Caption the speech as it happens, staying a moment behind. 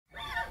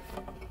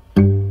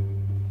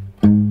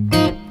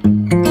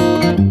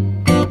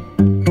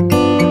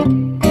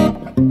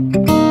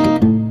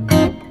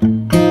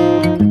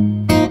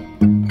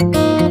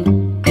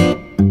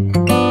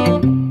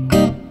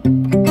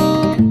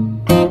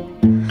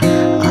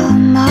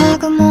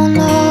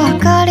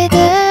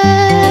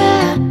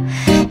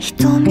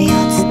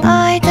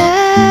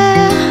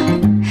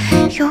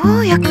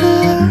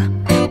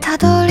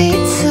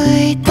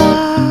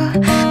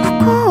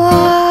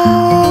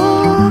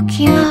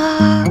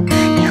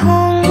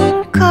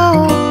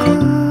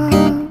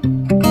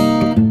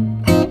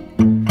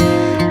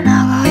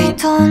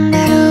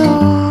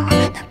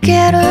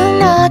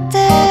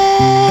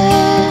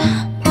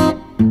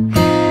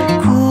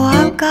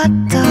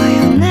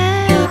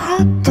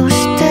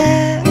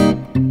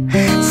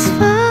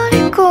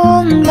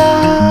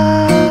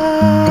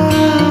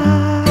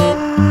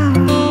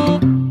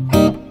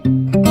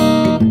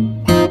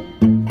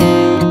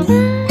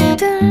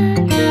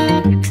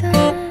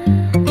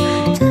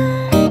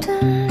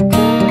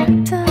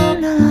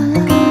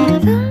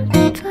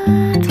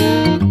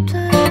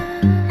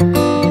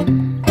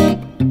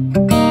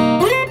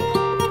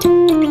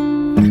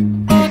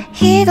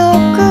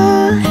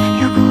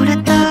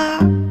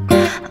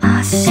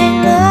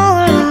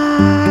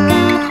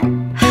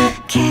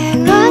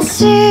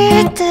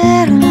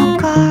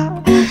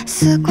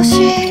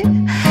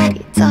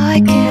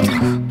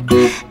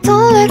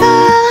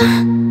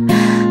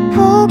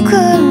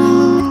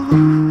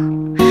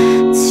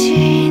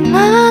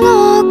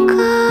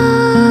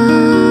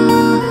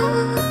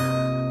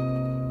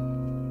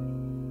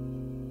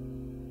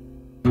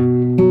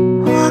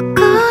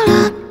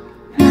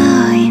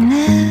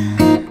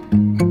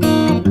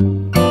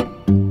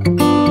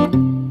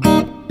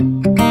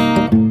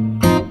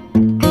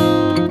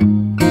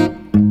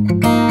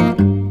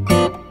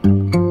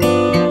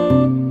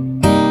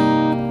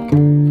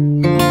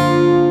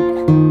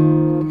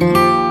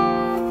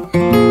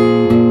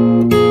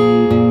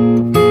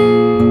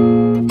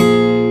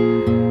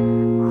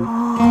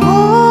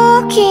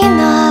き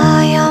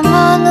な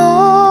山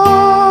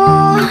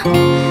の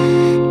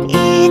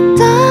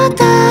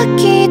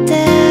頂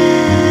で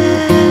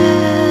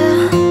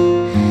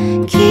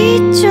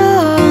貴重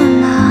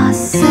な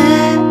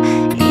生命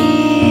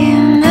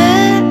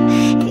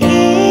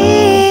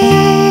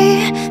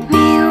身を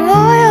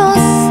寄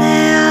せ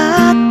合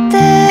って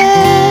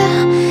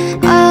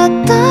温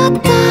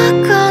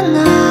かな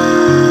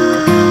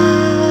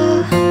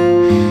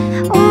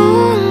温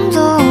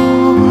度を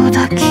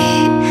抱き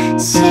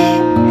し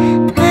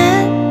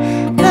め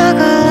なが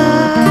ら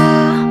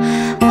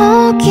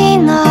大き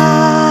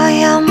な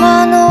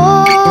山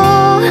の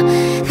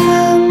ふ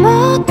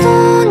も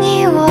と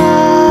には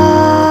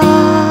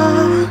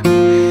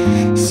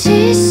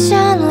死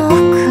者の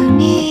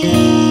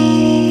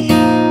国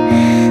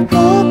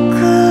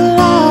僕ら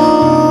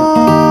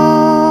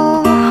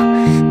を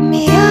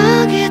見上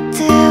げ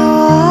て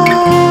は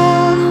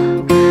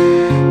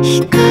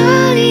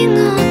光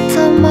の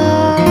玉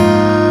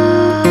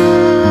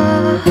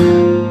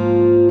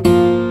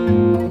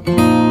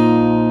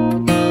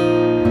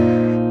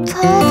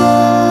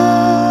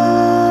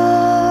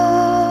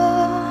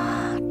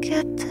届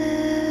けて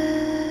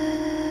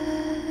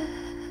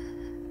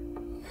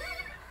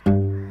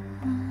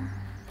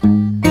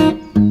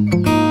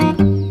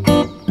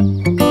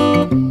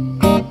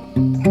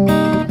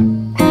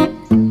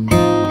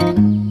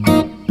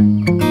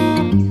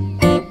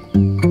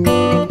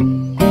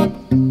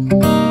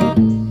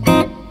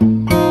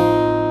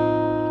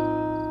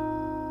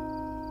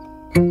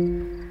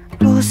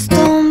ボス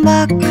トン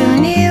バッグ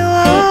に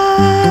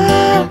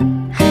は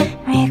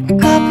3日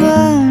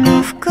分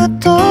の服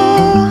と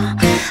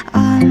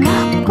あ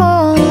の子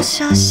の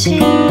写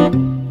真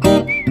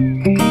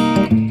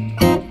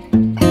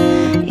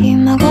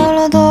今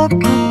頃どこ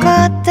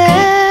かで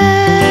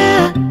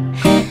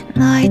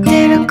泣い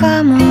てる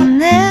かも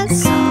ね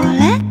そ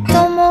れ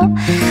とも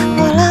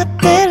笑っ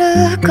て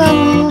るか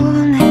も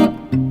ね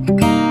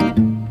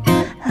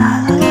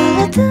ラララ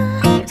ラドゥン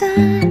ドゥ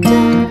ンドゥン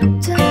ドゥン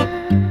ドゥ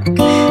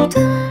ンド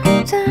ゥン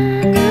ドゥ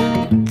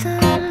ンドゥンララ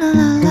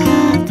ラ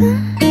ドゥン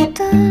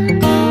ドゥン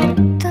ドゥ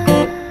ンドゥン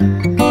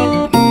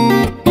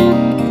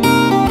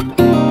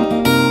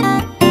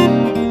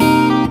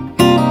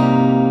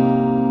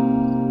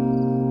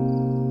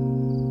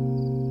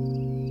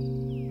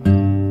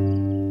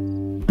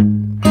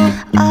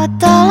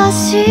新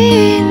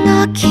しい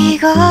亡き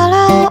を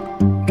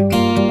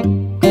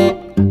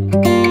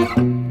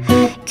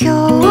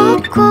峡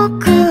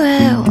谷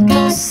へ落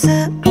とす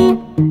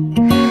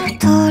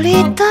鳥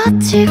た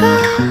ちが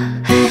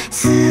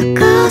す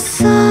か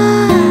さ